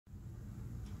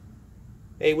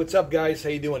Hey, what's up guys? How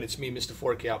you doing? It's me, Mr.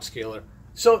 4K Upscaler.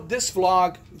 So this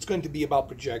vlog is going to be about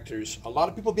projectors. A lot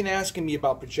of people have been asking me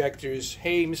about projectors.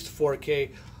 Hey, Mr.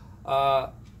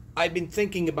 4K, I've been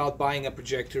thinking about buying a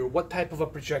projector. What type of a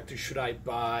projector should I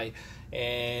buy?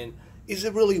 And is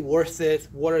it really worth it?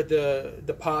 What are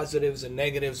the positives and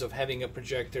negatives of having a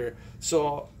projector?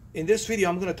 So in this video,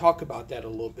 I'm going to talk about that a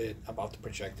little bit, about the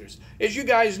projectors. As you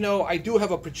guys know, I do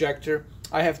have a projector.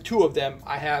 I have two of them.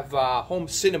 I have Home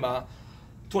Cinema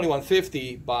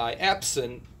 2150 by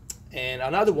Epson, and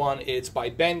another one it's by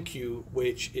BenQ,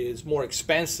 which is more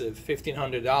expensive,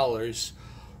 $1,500,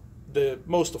 the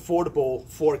most affordable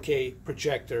 4K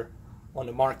projector on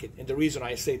the market. And the reason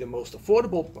I say the most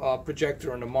affordable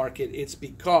projector on the market, it's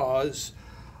because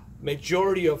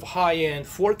majority of high-end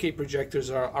 4K projectors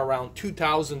are around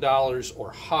 $2,000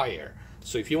 or higher.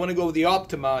 So if you want to go with the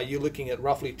Optima, you're looking at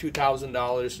roughly $2,000.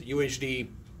 UHD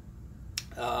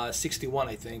 61,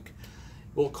 I think,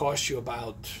 will cost you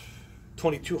about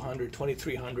 $2,200,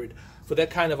 $2,300. For that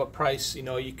kind of a price, you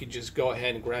know, you could just go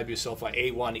ahead and grab yourself an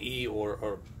A1E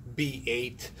or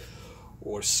B8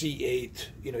 or C8.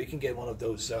 You know, you can get one of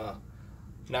those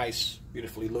nice,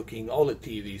 beautifully looking OLED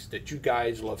TVs that you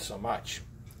guys love so much.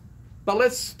 But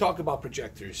let's talk about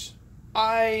projectors.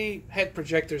 I had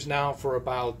projectors now for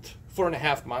about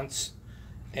 4.5 months,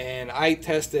 and I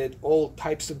tested all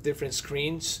types of different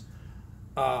screens.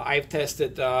 I've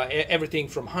tested everything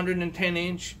from 110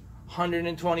 inch,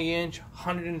 120 inch,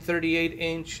 138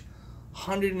 inch,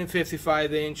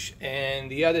 155 inch, and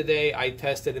the other day I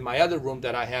tested in my other room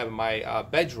that I have in my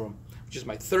bedroom, which is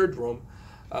my third room,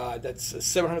 that's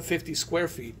 750 square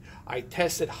feet. I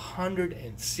tested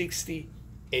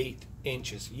 168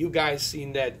 inches. You guys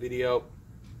seen that video.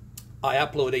 I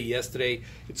uploaded it yesterday.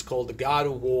 It's called the God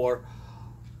of War,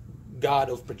 God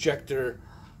of Projector.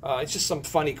 It's just some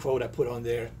funny quote I put on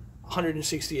there.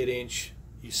 168 inch.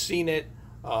 You've seen it.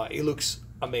 It looks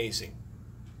amazing.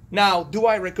 Now, do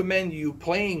I recommend you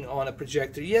playing on a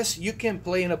projector? Yes, you can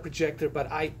play on a projector,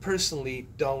 but I personally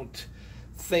don't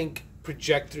think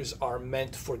projectors are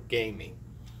meant for gaming.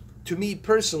 To me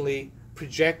personally,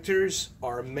 projectors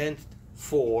are meant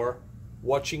for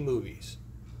watching movies,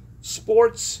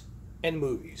 sports and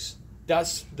movies.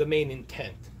 That's the main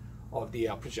intent of the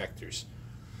projectors.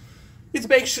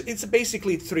 It's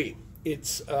basically three.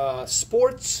 It's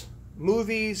sports,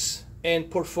 movies,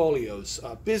 and portfolios.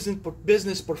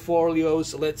 Business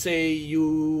portfolios. Let's say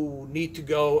you need to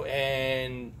go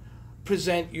and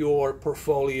present your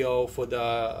portfolio for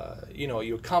the, you know,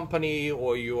 your company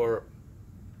or your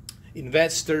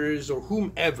investors or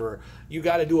whomever. You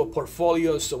got to do a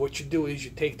portfolio. So what you do is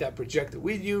you take that projector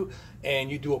with you and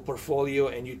you do a portfolio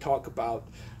and you talk about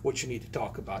what you need to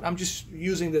talk about. I'm just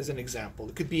using this as an example.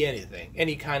 It could be anything,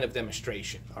 any kind of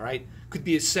demonstration, all right? Could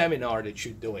be a seminar that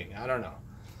you're doing, I don't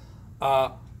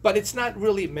know. But it's not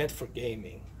really meant for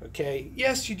gaming, okay?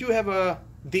 Yes, you do have a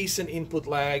decent input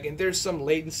lag and there's some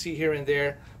latency here and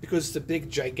there because it's a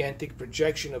big gigantic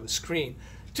projection of a screen.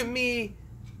 To me,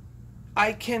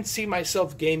 I can't see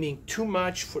myself gaming too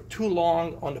much for too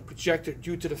long on the projector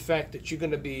due to the fact that you're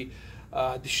going to be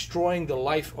destroying the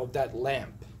life of that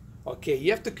lamp. Okay, you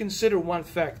have to consider one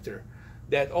factor,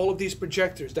 that all of these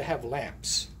projectors, they have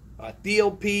lamps.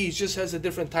 DLP just has a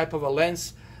different type of a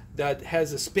lens that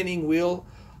has a spinning wheel,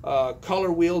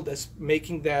 color wheel that's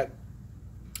making that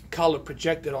color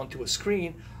projected onto a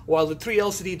screen, while the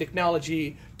 3LCD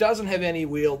technology doesn't have any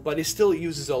wheel, but it still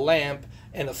uses a lamp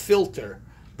and a filter.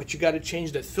 But you got to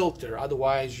change that filter,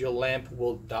 otherwise your lamp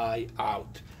will die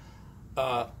out.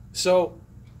 So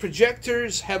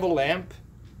projectors have a lamp,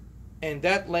 and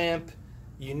that lamp,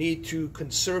 you need to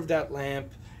conserve that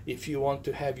lamp if you want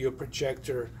to have your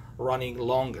projector running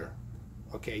longer.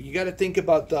 Okay, you got to think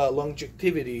about the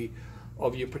longevity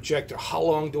of your projector. How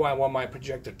long do I want my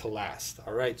projector to last?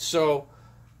 All right, so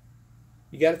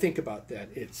you got to think about that.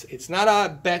 It's not a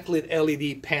backlit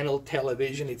LED panel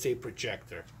television, it's a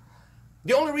projector.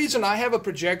 The only reason I have a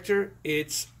projector,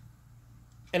 it's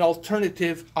an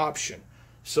alternative option.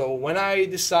 So when I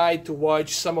decide to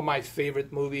watch some of my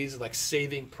favorite movies like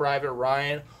Saving Private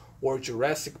Ryan or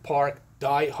Jurassic Park,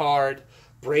 Die Hard,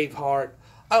 Braveheart,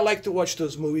 I like to watch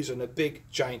those movies on a big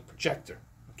giant projector,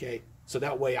 okay? So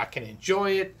that way I can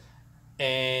enjoy it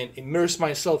and immerse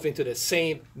myself into the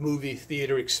same movie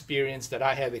theater experience that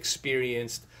I have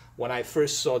experienced when I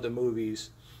first saw the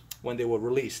movies when they were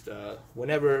released.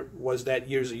 Whenever was that,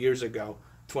 years ago,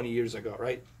 20 years ago,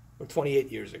 right? Or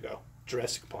 28 years ago,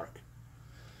 Jurassic Park.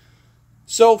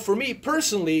 So for me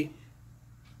personally,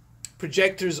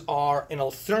 projectors are an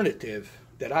alternative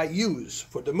that I use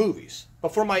for the movies.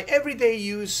 But for my everyday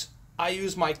use, I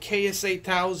use my KSA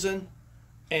 1000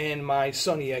 and my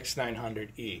Sony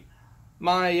X900E.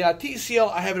 My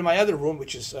TCL I have in my other room,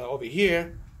 which is over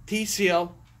here.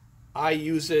 TCL, I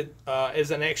use it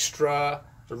as an extra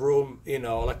room, you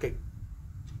know, like a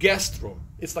guest room.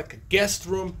 It's like a guest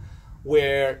room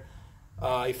where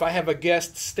if I have a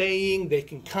guest staying, they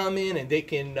can come in and they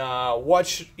can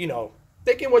watch, you know,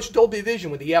 they can watch Dolby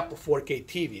Vision with the Apple 4K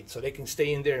TV. So they can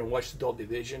stay in there and watch the Dolby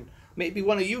Vision. Maybe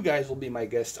one of you guys will be my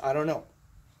guest. I don't know.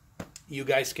 You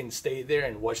guys can stay there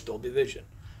and watch Dolby Vision.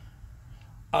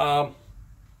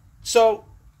 So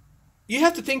you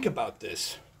have to think about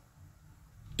this.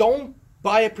 Don't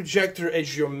buy a projector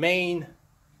as your main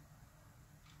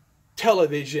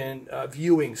television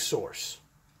viewing source.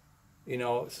 You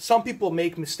know, some people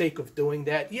make mistake of doing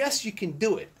that. Yes, you can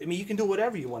do it. I mean, you can do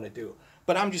whatever you want to do.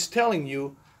 But I'm just telling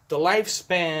you, the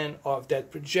lifespan of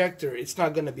that projector, it's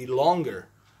not going to be longer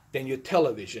than your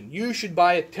television. You should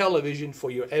buy a television for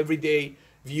your everyday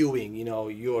viewing, you know,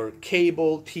 your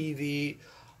cable, TV,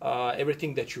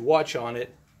 everything that you watch on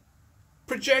it.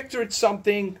 Projector, it's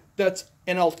something that's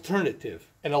an alternative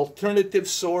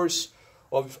source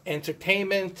of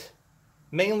entertainment,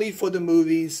 mainly for the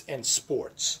movies and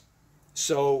sports.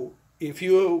 So if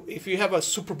you have a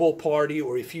Super Bowl party,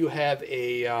 or if you have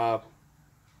a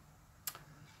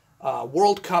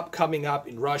World Cup coming up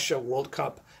in Russia, World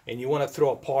Cup, and you want to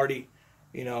throw a party,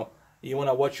 you know, you want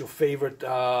to watch your favorite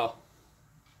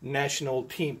national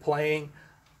team playing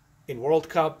in World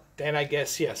Cup, then I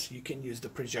guess, yes, you can use the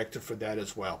projector for that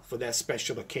as well, for that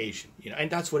special occasion, you know, and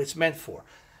that's what it's meant for.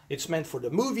 It's meant for the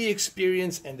movie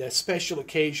experience and that special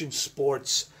occasion,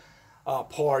 sports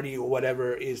party, or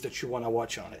whatever it is that you want to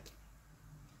watch on it.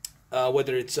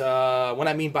 Whether it's, what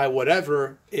I mean by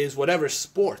whatever is whatever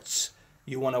sports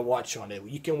you want to watch on it.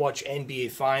 You can watch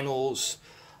NBA Finals,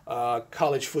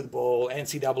 college football,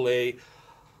 NCAA,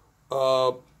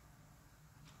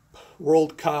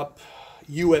 World Cup,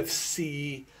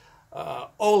 UFC,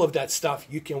 all of that stuff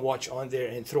you can watch on there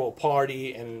and throw a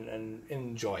party and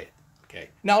enjoy it. Okay.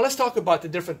 Now let's talk about the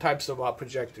different types of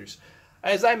projectors.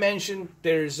 As I mentioned,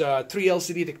 there's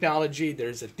 3LCD technology,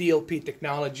 there's a DLP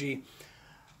technology.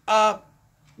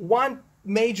 One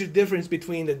major difference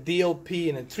between the DLP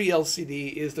and the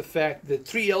 3LCD is the fact that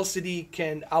 3LCD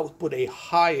can output a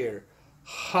higher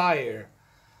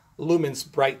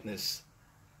lumens brightness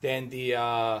than the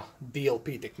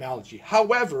DLP technology.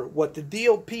 However, what the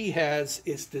DLP has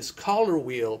is this color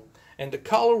wheel, and the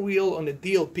color wheel on the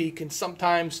DLP can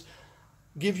sometimes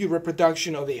give you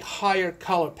reproduction of a higher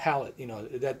color palette. You know,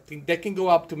 that can go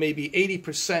up to maybe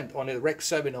 80% on a Rec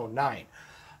 709.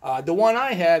 The one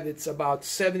I have, it's about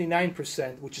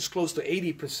 79%, which is close to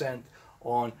 80%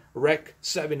 on Rec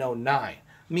 709,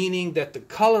 meaning that the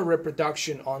color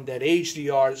reproduction on that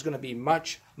HDR is going to be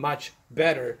much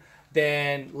better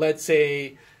than, let's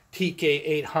say,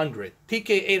 TK800.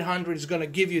 TK800 is going to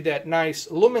give you that nice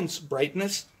lumens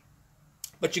brightness,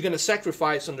 but you're going to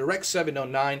sacrifice on the Rec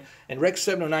 709, and Rec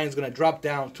 709 is going to drop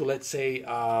down to, let's say,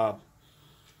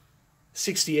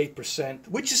 68%,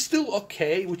 which is still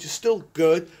okay, which is still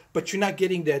good, but you're not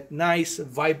getting that nice,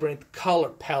 vibrant color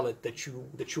palette that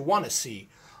you want to see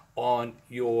on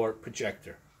your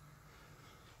projector.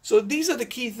 So these are the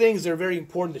key things that are very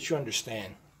important that you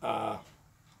understand.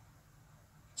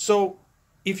 So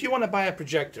if you want to buy a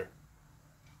projector,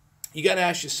 you got to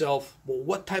ask yourself, well,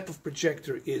 what type of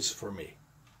projector is for me?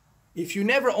 If you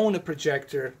never own a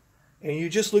projector and you're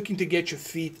just looking to get your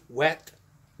feet wet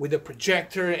with a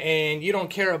projector and you don't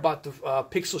care about the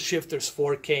pixel shifters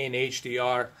 4K and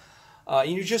HDR,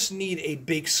 you just need a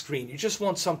big screen. You just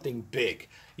want something big.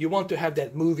 You want to have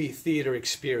that movie theater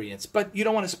experience, but you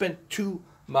don't want to spend too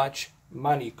much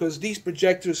money because these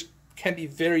projectors can be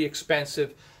very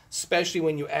expensive, especially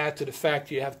when you add to the fact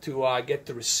you have to get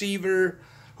the receiver,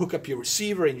 hook up your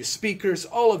receiver and your speakers.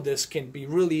 All of this can be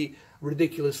really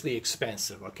ridiculously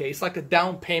expensive. Okay, it's like a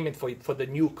down payment for the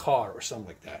new car or something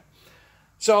like that.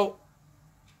 So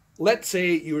let's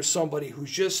say you're somebody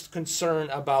who's just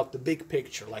concerned about the big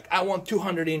picture. Like, I want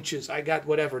 200 inches. I got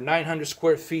whatever, 900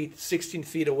 square feet, 16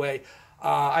 feet away.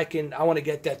 I want to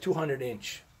get that 200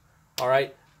 inch. All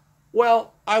right.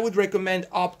 Well, I would recommend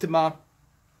Optima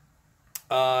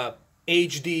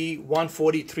HD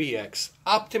 143X.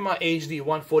 Optima HD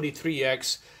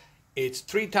 143X. It's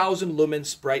 3000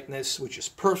 lumens brightness, which is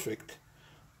perfect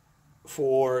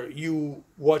for you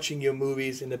watching your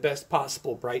movies in the best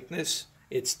possible brightness.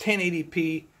 It's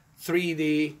 1080p,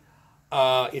 3D.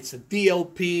 It's a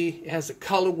DLP. It has a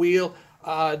color wheel.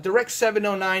 Direct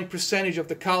 709 percentage of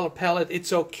the color palette,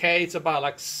 it's okay. It's about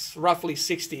like roughly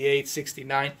 68,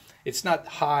 69. It's not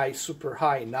high, super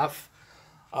high enough.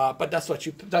 But that's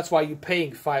why you're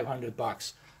paying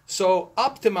 $500. So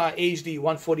Optima HD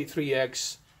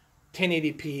 143X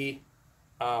 1080p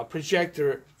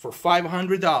projector for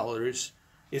 $500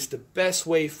 is the best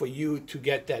way for you to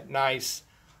get that nice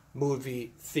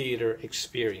movie theater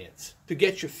experience, to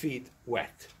get your feet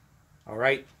wet. All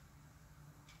right?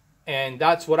 And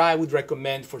that's what I would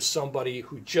recommend for somebody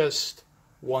who just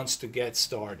wants to get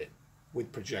started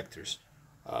with projectors.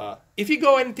 If you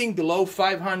go anything below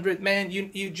 500, man,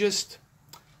 you just,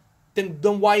 then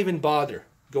don't why even bother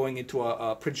going into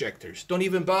projectors. Don't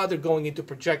even bother going into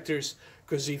projectors,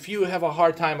 because if you have a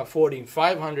hard time affording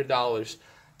 $500,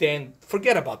 then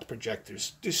forget about the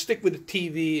projectors. Just stick with the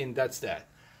TV and that's that.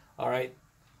 All right?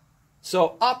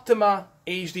 So Optima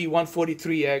HD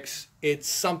 143X, it's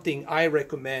something I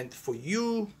recommend for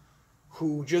you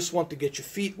who just want to get your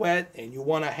feet wet and you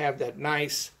want to have that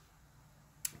nice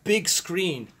big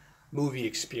screen movie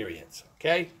experience,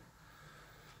 okay?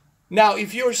 Now,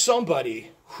 if you're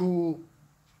somebody who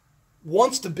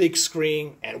wants the big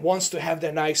screen and wants to have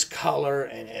that nice color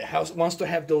and wants to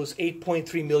have those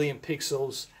 8.3 million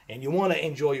pixels and you want to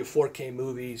enjoy your 4K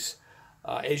movies,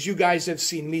 as you guys have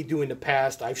seen me do in the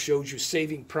past, I've showed you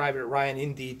Saving Private Ryan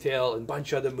in detail and a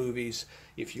bunch of other movies.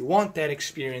 If you want that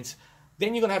experience,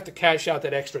 then you're going to have to cash out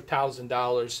that extra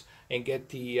 $1,000 and get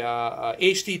the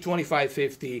HD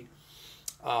 2550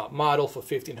 model for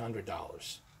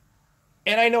 $1,500.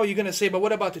 And I know you're going to say, but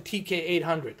what about the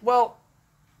TK800? Well,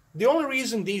 the only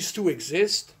reason these two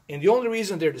exist and the only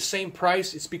reason they're the same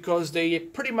price is because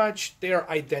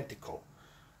they're identical.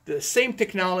 The same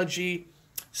technology,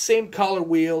 same color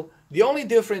wheel. The only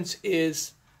difference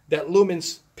is that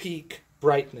lumens peak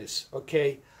brightness,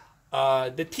 okay?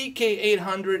 The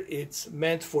TK800, it's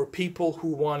meant for people who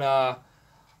want to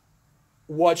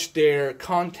watch their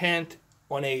content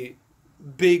on a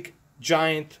big,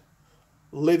 giant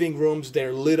living rooms.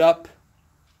 They're lit up.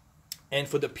 And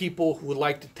for the people who would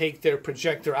like to take their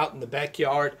projector out in the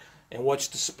backyard and watch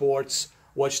the sports,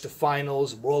 watch the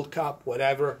finals, World Cup,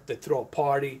 whatever, they throw a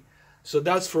party. So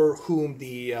that's for whom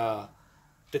the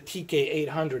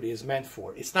TK800 is meant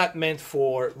for. It's not meant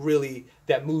for really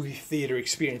that movie theater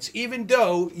experience, even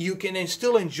though you can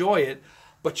still enjoy it,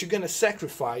 but you're going to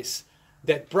sacrifice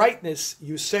that brightness.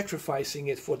 You're sacrificing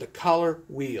it for the color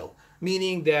wheel,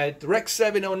 meaning that the Rec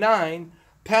 709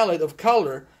 palette of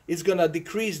color is going to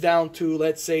decrease down to,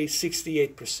 let's say,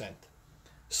 68%.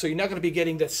 So you're not going to be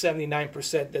getting that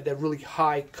 79%, that really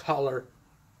high color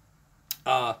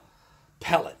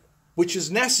palette, which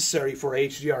is necessary for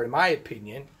HDR, in my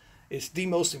opinion. It's the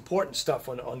most important stuff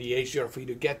on the HDR for you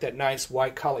to get that nice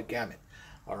wide color gamut.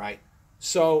 All right.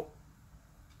 So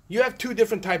you have two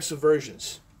different types of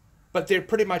versions, but they're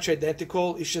pretty much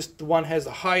identical. It's just the one has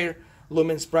a higher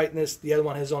lumens brightness, the other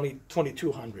one has only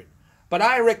 2200. But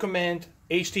I recommend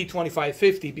HD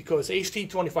 2550 because HD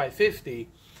 2550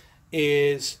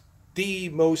 is the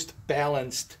most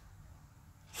balanced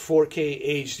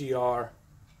 4K HDR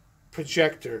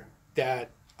projector that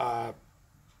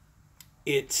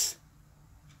it's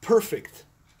perfect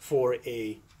for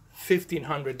a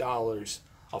 $1,500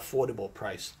 affordable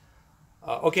price.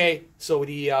 Okay, so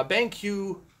the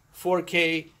BenQ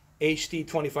 4K HD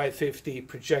 2550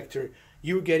 projector,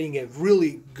 you're getting a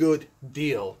really good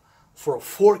deal for a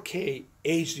 4K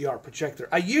HDR projector.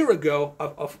 A year ago,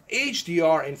 of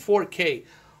HDR and 4K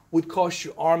would cost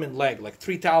you arm and leg, like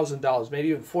 $3,000, maybe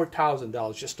even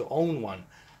 $4,000 just to own one.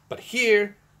 But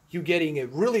here, you're getting a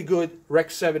really good Rec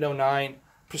 709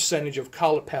 percentage of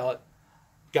color palette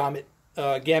gamut,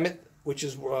 which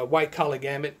is wide color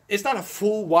gamut. It's not a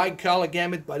full wide color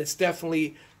gamut, but it's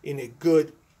definitely in a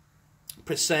good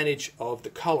percentage of the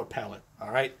color palette,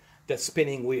 all right? That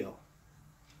spinning wheel,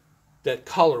 that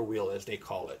color wheel as they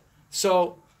call it.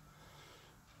 So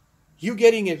you're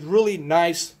getting a really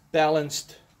nice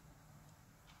balanced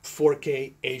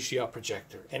 4K HDR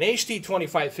projector. And HD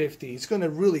 2550 is going to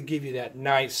really give you that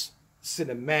nice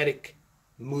cinematic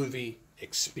movie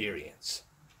experience.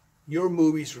 Your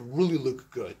movies really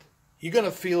look good. You're going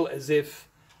to feel as if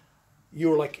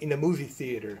you're like in a movie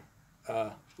theater,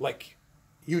 like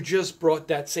you just brought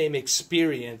that same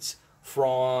experience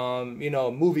from,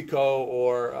 Movieco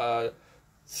or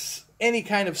any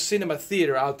kind of cinema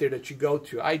theater out there that you go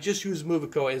to. I just use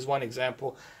Movieco as one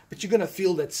example, but you're going to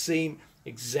feel that same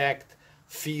exact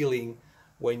feeling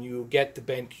when you get the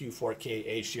BenQ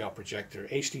 4K HDR projector,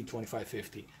 HD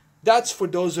 2550. That's for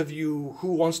those of you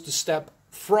who wants to step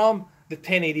from the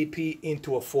 1080p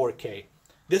into a 4K.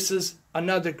 This is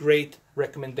another great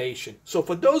recommendation. So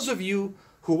for those of you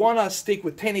who want to stick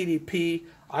with 1080p,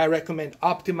 I recommend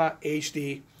Optima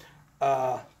HD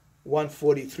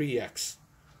 143X.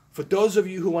 For those of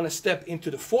you who want to step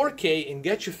into the 4K and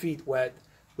get your feet wet,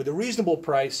 with a reasonable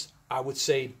price, I would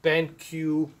say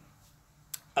BenQ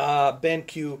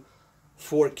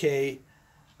 4K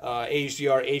HDR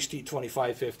HD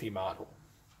 2550 model.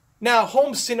 Now,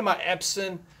 Home Cinema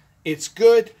Epson, it's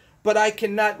good, but I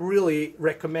cannot really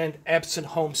recommend Epson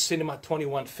Home Cinema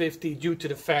 2150 due to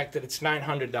the fact that it's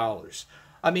 $900.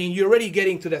 I mean, you're already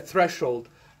getting to that threshold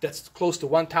that's close to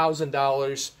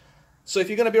 $1,000. So if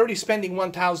you're going to be already spending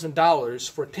 $1,000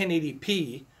 for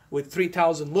 1080p with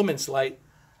 3000 lumens light,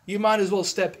 you might as well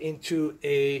step into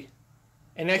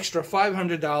an extra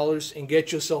 $500 and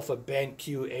get yourself a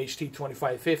BenQ HD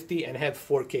 2550 and have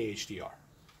 4K HDR.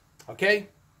 Okay?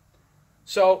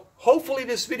 So hopefully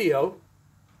this video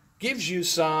gives you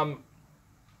some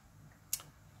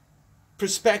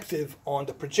perspective on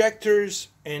the projectors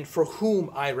and for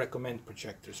whom I recommend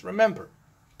projectors. Remember,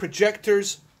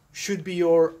 projectors should be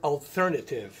your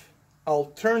alternative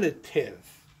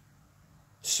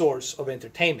source of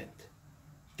entertainment.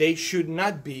 They should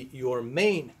not be your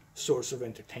main source of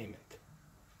entertainment.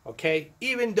 Okay?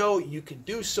 Even though you can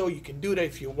do so, you can do that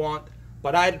if you want,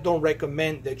 but I don't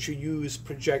recommend that you use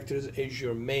projectors as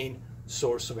your main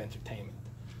source of entertainment.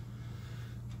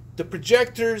 The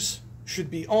projectors should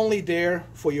be only there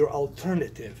for your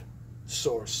alternative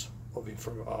source of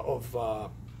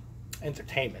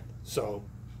entertainment. So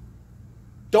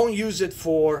don't use it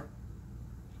for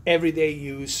everyday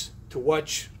use to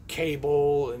watch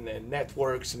cable and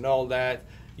networks and all that.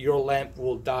 Your lamp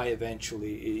will die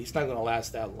eventually. It's not going to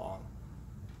last that long.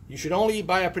 You should only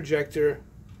buy a projector,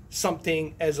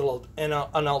 something as an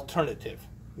alternative,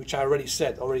 which I already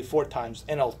said 4 times,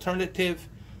 an alternative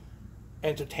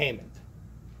entertainment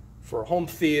for home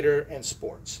theater and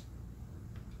sports.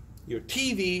 Your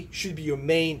TV should be your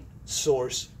main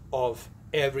source of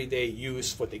everyday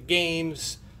use for the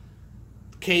games,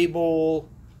 cable,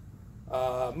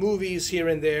 movies here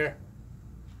and there.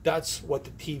 That's what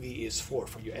the TV is for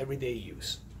your everyday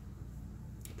use.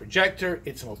 Projector,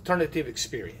 it's an alternative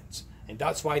experience. And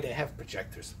that's why they have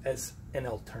projectors, as an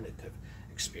alternative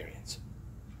experience.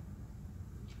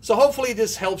 So hopefully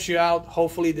this helps you out.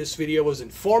 Hopefully this video was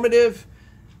informative.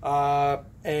 And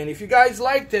if you guys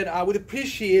liked it, I would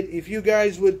appreciate if you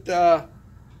guys would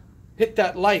hit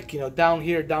that like, down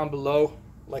here, down below,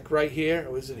 like right here,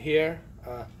 or is it here?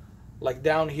 Like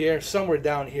down here, somewhere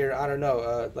down here, I don't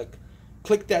know. Like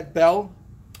click that bell.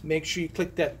 Make sure you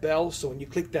click that bell, so when you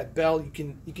click that bell, you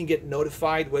can get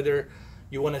notified whether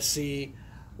you want to see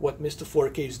what Mr.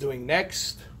 4K is doing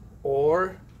next,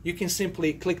 or you can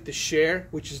simply click the share,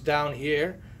 which is down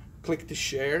here. Click the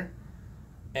share,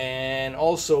 and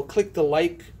also click the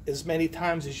like as many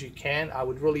times as you can. I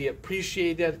would really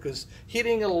appreciate that, because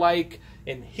hitting a like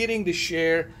and hitting the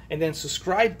share and then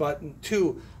subscribe button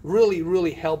too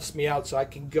really helps me out, so I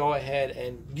can go ahead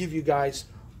and give you guys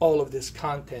all of this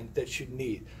content that you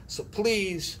need. So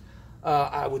please,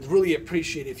 I would really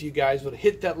appreciate if you guys would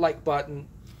hit that like button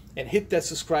and hit that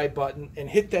subscribe button and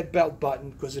hit that bell button,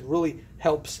 because it really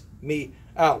helps me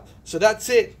out. So that's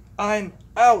it. I'm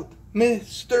out,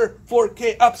 Mr.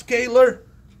 4K Upscaler.